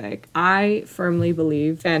fanfic. I firmly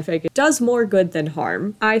believe fanfic does more good than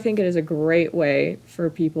harm. I think it is a great way for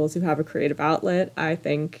people to have a creative outlet. I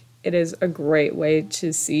think it is a great way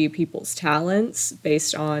to see people's talents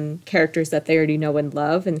based on characters that they already know and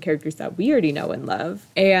love and characters that we already know and love.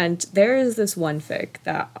 And there is this one fic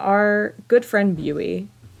that our good friend Buey,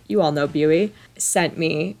 you all know Buey, sent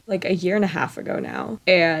me like a year and a half ago now.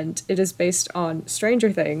 And it is based on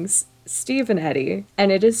Stranger Things. Steve and Eddie,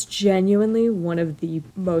 and it is genuinely one of the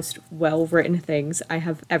most well-written things I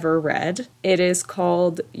have ever read. It is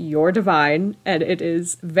called You're Divine, and it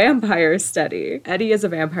is vampire study. Eddie is a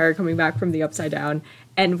vampire coming back from the Upside Down,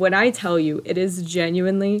 and when I tell you, it is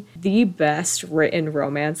genuinely the best written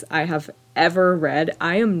romance I have ever read.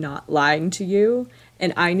 I am not lying to you,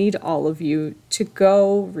 and I need all of you to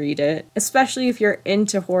go read it, especially if you're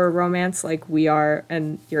into horror romance like we are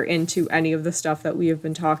and you're into any of the stuff that we have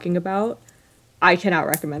been talking about. I cannot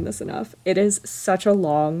recommend this enough. It is such a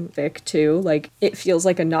long fic too. Like, it feels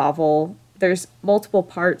like a novel. There's multiple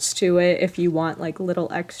parts to it if you want like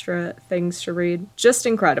little extra things to read. Just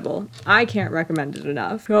incredible. I can't recommend it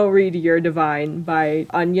enough. Go read You're Divine by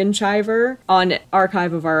Onion Chiver on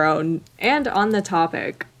Archive of Our Own. And on the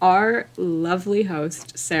topic, our lovely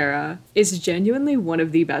host, Sarah, is genuinely one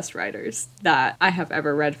of the best writers that I have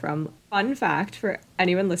ever read from. Fun fact for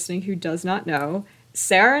anyone listening who does not know,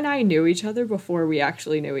 Sarah and I knew each other before we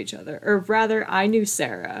actually knew each other. Or rather, I knew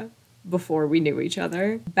Sarah before we knew each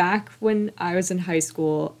other. Back when I was in high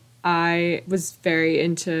school, I was very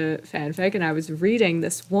into fanfic, and I was reading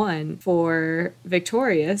this one for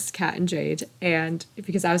Victorious, Cat and Jade, and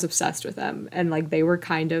because I was obsessed with them, and like they were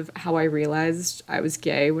kind of how I realized I was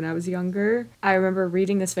gay when I was younger. I remember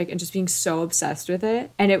reading this fic and just being so obsessed with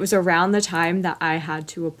it, and it was around the time that I had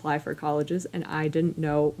to apply for colleges, and I didn't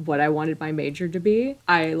know what I wanted my major to be.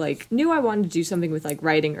 I like knew I wanted to do something with like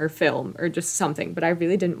writing or film or just something, but I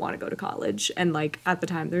really didn't want to go to college, and like at the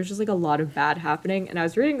time there's just like a lot of bad happening, and I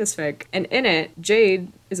was reading this fic, and in it,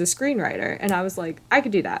 Jade is a screenwriter, and I was like, I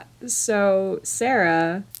could do that. So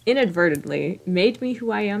Sarah inadvertently made me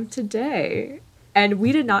who I am today. And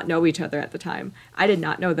we did not know each other at the time. I did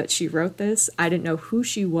not know that she wrote this. I didn't know who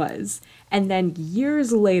she was. And then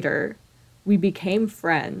years later, we became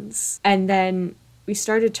friends. And then we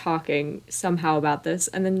started talking somehow about this,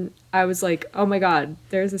 and then I was like, oh my god,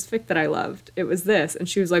 there's this fic that I loved. It was this. And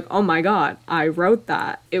she was like, oh my god, I wrote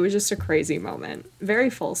that. It was just a crazy moment.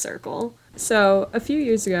 Very full circle. So a few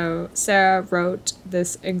years ago, Sarah wrote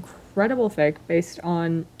this incredible fic based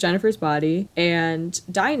on Jennifer's Body and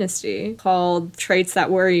Dynasty called Traits That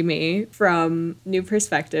Worry Me from New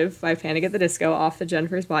Perspective by Panic at the Disco off the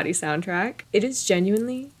Jennifer's Body soundtrack. It is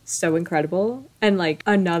genuinely so incredible, and like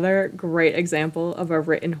another great example of a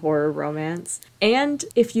written horror romance. And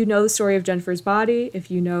if you know the story of Jennifer's Body,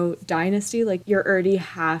 if you know Dynasty, like you're already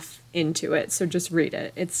half into it, so just read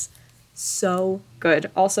it. It's so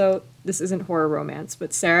good. Also, this isn't horror romance,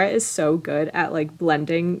 but Sarah is so good at like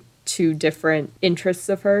blending two different interests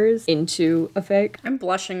of hers into a fic. I'm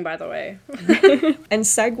blushing, by the way. And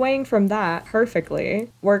segueing from that perfectly,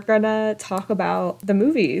 we're gonna talk about the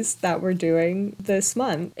movies that we're doing this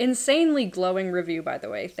month. Insanely glowing review, by the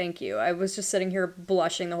way. Thank you. I was just sitting here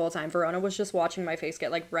blushing the whole time. Verona was just watching my face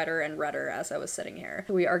get like redder and redder as I was sitting here.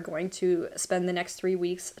 We are going to spend the next 3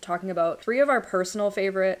 weeks talking about 3 of our personal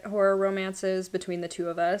favorite horror romances between the two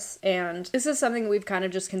of us. And this is something we've kind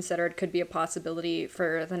of just considered could be a possibility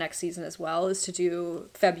for the next season as well, is to do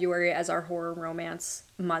February as our horror romance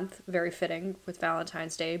month. Very fitting with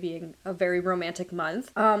Valentine's Day being a very romantic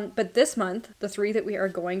month. But this month, the 3 that we are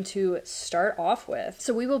going to start off with.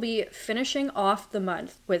 So we will be finishing off the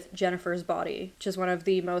month with Jennifer's Body, which is one of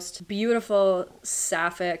the most beautiful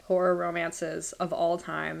sapphic horror romances of all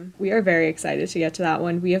time. We are very excited to get to that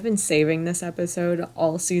one. We have been saving this episode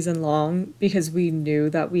all season long because we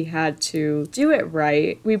knew that we had to do it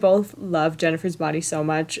right. We both love Jennifer's Body so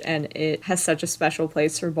much, and it has such a special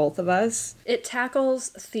place for both of us. It tackles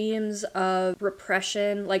themes of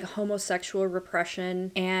repression, like homosexual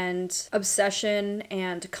repression and obsession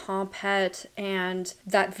and compet, and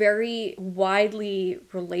that very widely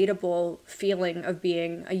relatable feeling of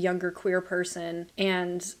being a younger queer person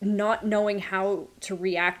and not knowing how to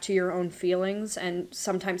react to your own feelings, and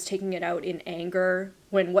sometimes taking it out in anger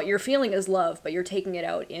when what you're feeling is love, but you're taking it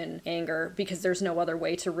out in anger because there's no other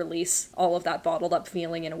way to release all of that bottled up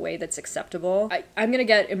feeling in a way that's acceptable. I'm gonna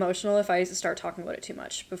get emotional if I start talking about it too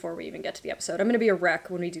much before we even get to the episode. I'm gonna be a wreck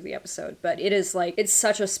when we do the episode, but it is like, it's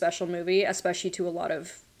such a special movie, especially to a lot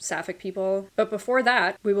of sapphic people. But before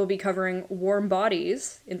that, we will be covering Warm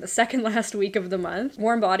Bodies in the second last week of the month.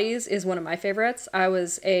 Warm Bodies is one of my favorites. I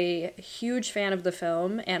was a huge fan of the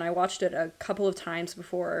film, and I watched it a couple of times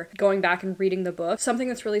before going back and reading the book. Something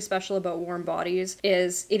that's really special about Warm Bodies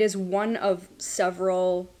is it is one of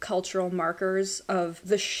several cultural markers of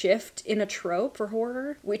the shift in a trope for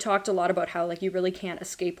horror. We talked a lot about how like you really can't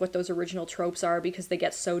escape what those original tropes are because they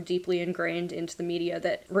get so deeply ingrained into the media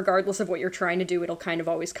that regardless of what you're trying to do, it'll kind of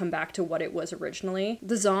always always come back to what it was originally.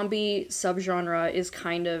 The zombie subgenre is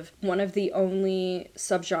kind of one of the only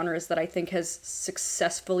subgenres that I think has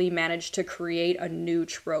successfully managed to create a new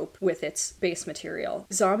trope with its base material.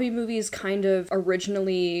 Zombie movies kind of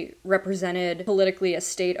originally represented politically a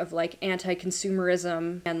state of like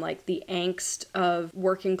anti-consumerism and like the angst of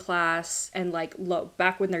working class and like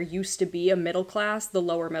back when there used to be a middle class, the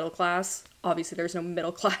lower middle class. Obviously, there's no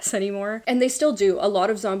middle class anymore. And they still do. A lot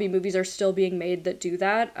of zombie movies are still being made that do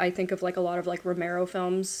that. I think of like a lot of like Romero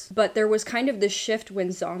films. But there was kind of this shift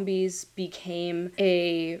when zombies became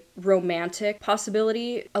a romantic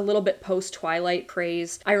possibility, a little bit post-Twilight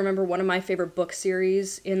craze. I remember one of my favorite book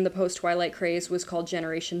series in the post-Twilight craze was called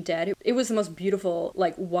Generation Dead. It was the most beautiful,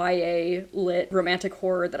 like, YA lit romantic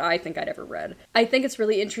horror that I think I'd ever read. I think it's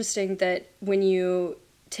really interesting that when you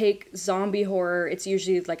take zombie horror, it's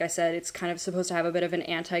usually, like I said, it's kind of supposed to have a bit of an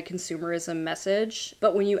anti-consumerism message.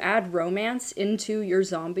 But when you add romance into your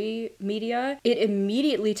zombie media, it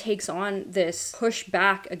immediately takes on this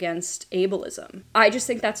pushback against ableism. I just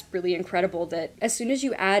think that's really incredible that as soon as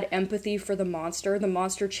you add empathy for the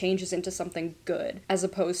monster changes into something good, as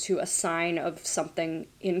opposed to a sign of something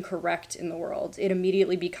incorrect in the world. It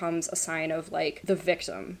immediately becomes a sign of, like, the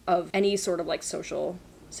victim of any sort of, like, social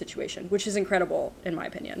situation, which is incredible in my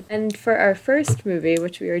opinion. And for our first movie,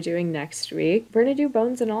 which we are doing next week, we're gonna do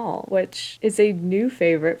Bones and All, which is a new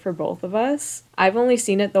favorite for both of us. I've only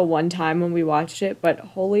seen it the one time when we watched it, but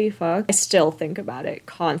holy fuck, I still think about it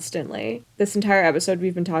constantly. This entire episode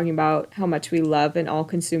we've been talking about how much we love an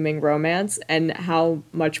all-consuming romance and how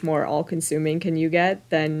much more all-consuming can you get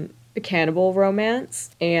than a cannibal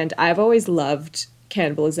romance. And I've always loved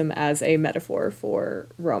cannibalism as a metaphor for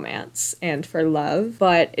romance and for love,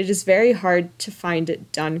 but it is very hard to find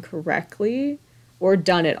it done correctly or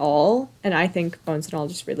done at all, and I think Bones and All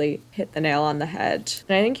just really hit the nail on the head.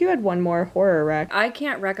 And I think you had one more horror rec. I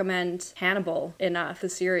can't recommend Hannibal enough, the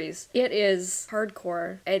series. It is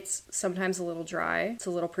hardcore. It's sometimes a little dry. It's a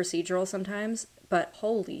little procedural sometimes. But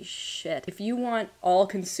holy shit, if you want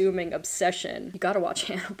all-consuming obsession, you gotta watch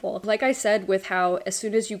Hannibal. Like I said, with how as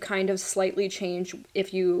soon as you kind of slightly change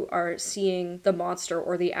if you are seeing the monster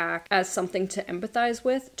or the act as something to empathize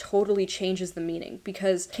with, totally changes the meaning.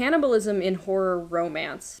 Because cannibalism in horror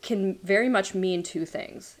romance can very much mean two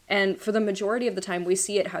things. And for the majority of the time, we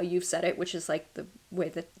see it how you've said it, which is like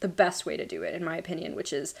the best way to do it, in my opinion,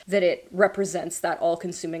 which is that it represents that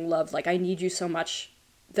all-consuming love. Like, I need you so much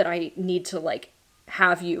that I need to, like,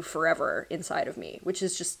 have you forever inside of me, which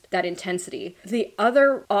is just that intensity. The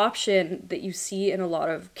other option that you see in a lot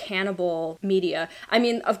of cannibal media, I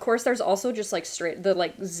mean, of course, there's also just like the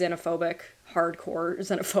like hardcore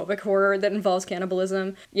xenophobic horror that involves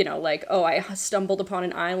cannibalism. You know, like, oh, I stumbled upon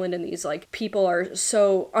an island and these like people are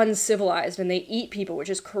so uncivilized and they eat people, which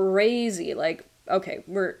is crazy. Like, okay,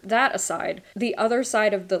 we're that aside. The other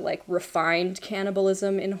side of the like refined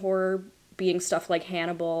cannibalism in horror being stuff like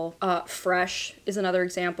Hannibal, Fresh is another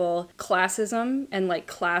example. Classism and like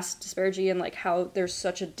class disparity and like how there's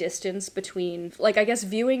such a distance between, like, I guess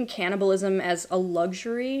viewing cannibalism as a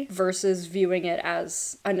luxury versus viewing it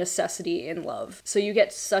as a necessity in love. So you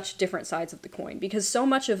get such different sides of the coin because so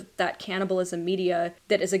much of that cannibalism media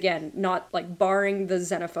that is, again, not like barring the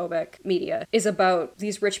xenophobic media, is about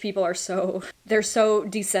these rich people they're so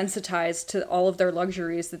desensitized to all of their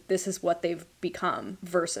luxuries that this is what they've become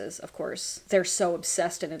versus, of course, they're so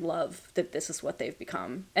obsessed and in love that this is what they've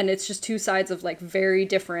become. And it's just two sides of like very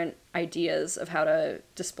different ideas of how to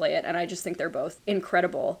display it, and I just think they're both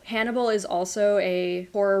incredible. Hannibal is also a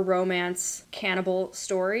horror romance cannibal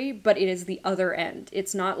story, but it is the other end.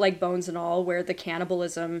 It's not like Bones and All, where the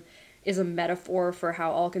cannibalism is a metaphor for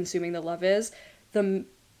how all-consuming the love is. The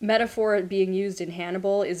metaphor being used in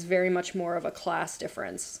Hannibal is very much more of a class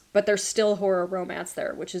difference, but there's still horror romance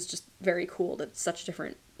there, which is just very cool that such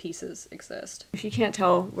different pieces exist. If you can't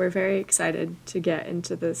tell, we're very excited to get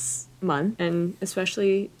into this month, and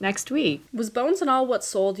especially next week. Was Bones and All what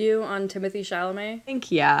sold you on Timothée Chalamet?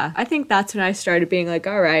 I think that's when I started being like,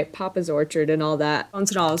 all right, Papa's Orchard and all that. Bones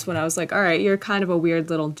and All is when I was like, all right, you're kind of a weird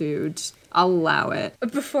little dude. I'll allow it.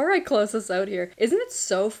 Before I close this out here, isn't it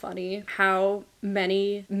so funny how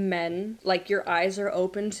many men, like, your eyes are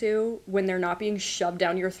open to when they're not being shoved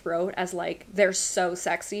down your throat as, like, they're so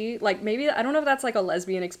sexy? Like, maybe, I don't know if that's, like, a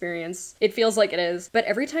lesbian experience. It feels like it is. But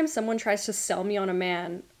every time someone tries to sell me on a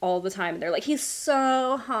man all the time, and they're like, he's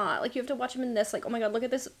so hot. Like, you have to watch him in this. Like, oh my god, look at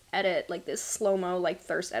this edit. Like, this slow-mo, like,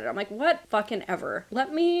 thirst edit. I'm like, what fucking ever.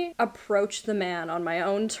 Let me approach the man on my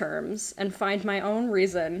own terms and find my own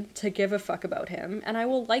reason to give a fuck about him, and I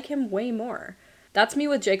will like him way more. That's me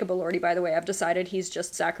with Jacob Elordi, by the way. I've decided he's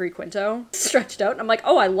just Zachary Quinto stretched out, and I'm like,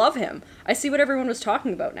 oh, I love him. I see what everyone was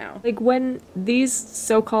talking about now. Like, when these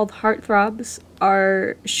so-called heartthrobs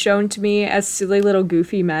are shown to me as silly little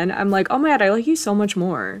goofy men, I'm like, oh my god, I like you so much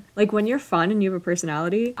more. Like, when you're fun and you have a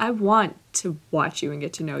personality, I want to watch you and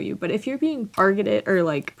get to know you. But if you're being targeted or,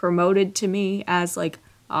 like, promoted to me as, like,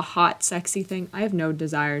 a hot, sexy thing, I have no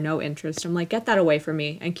desire, no interest. I'm like, get that away from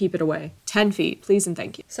me and keep it away. 10 feet, please and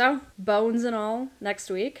thank you. So, bones and all, next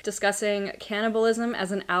week, discussing cannibalism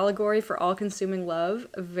as an allegory for all-consuming love.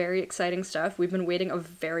 Very exciting stuff. We've been waiting a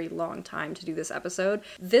very long time to do this episode.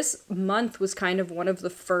 This month was kind of one of the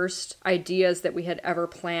first ideas that we had ever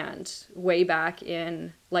planned, way back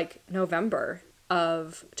in, like, November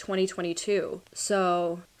of 2022.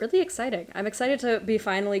 So really exciting. I'm excited to be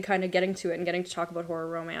finally kind of getting to it and getting to talk about horror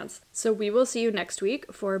romance. So we will see you next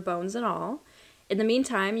week for Bones and All. In the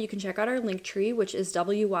meantime, you can check out our link tree, which is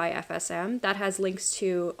WYFSM. That has links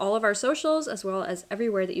to all of our socials as well as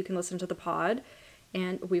everywhere that you can listen to the pod.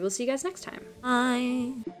 And we will see you guys next time.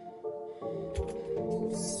 Bye.